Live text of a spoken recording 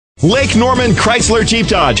Lake Norman Chrysler Jeep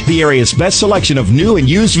Dodge, the area's best selection of new and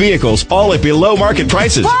used vehicles, all at below market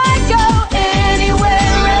prices. Why go anywhere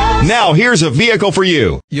else? Now here's a vehicle for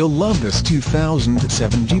you. You'll love this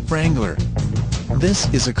 2007 Jeep Wrangler. This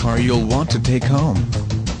is a car you'll want to take home.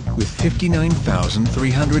 With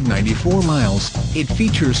 59,394 miles, it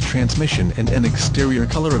features transmission and an exterior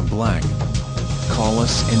color of black. Call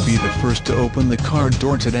us and be the first to open the car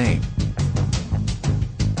door today.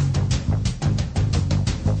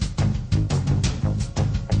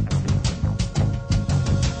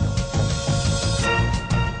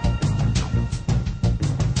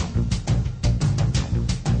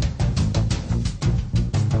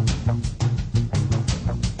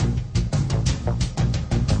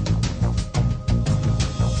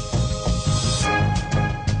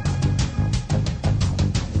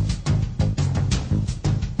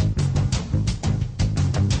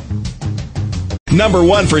 Number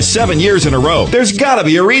 1 for 7 years in a row. There's gotta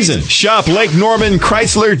be a reason. Shop Lake Norman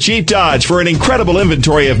Chrysler Jeep Dodge for an incredible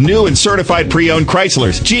inventory of new and certified pre-owned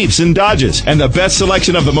Chryslers, Jeeps, and Dodges, and the best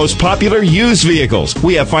selection of the most popular used vehicles.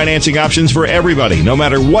 We have financing options for everybody, no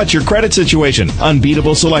matter what your credit situation.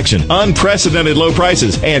 Unbeatable selection, unprecedented low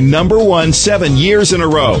prices, and number 1 7 years in a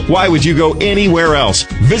row. Why would you go anywhere else?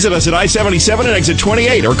 Visit us at I-77 and exit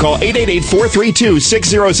 28 or call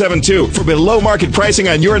 888-432-6072 for below market pricing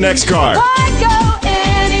on your next car. Why go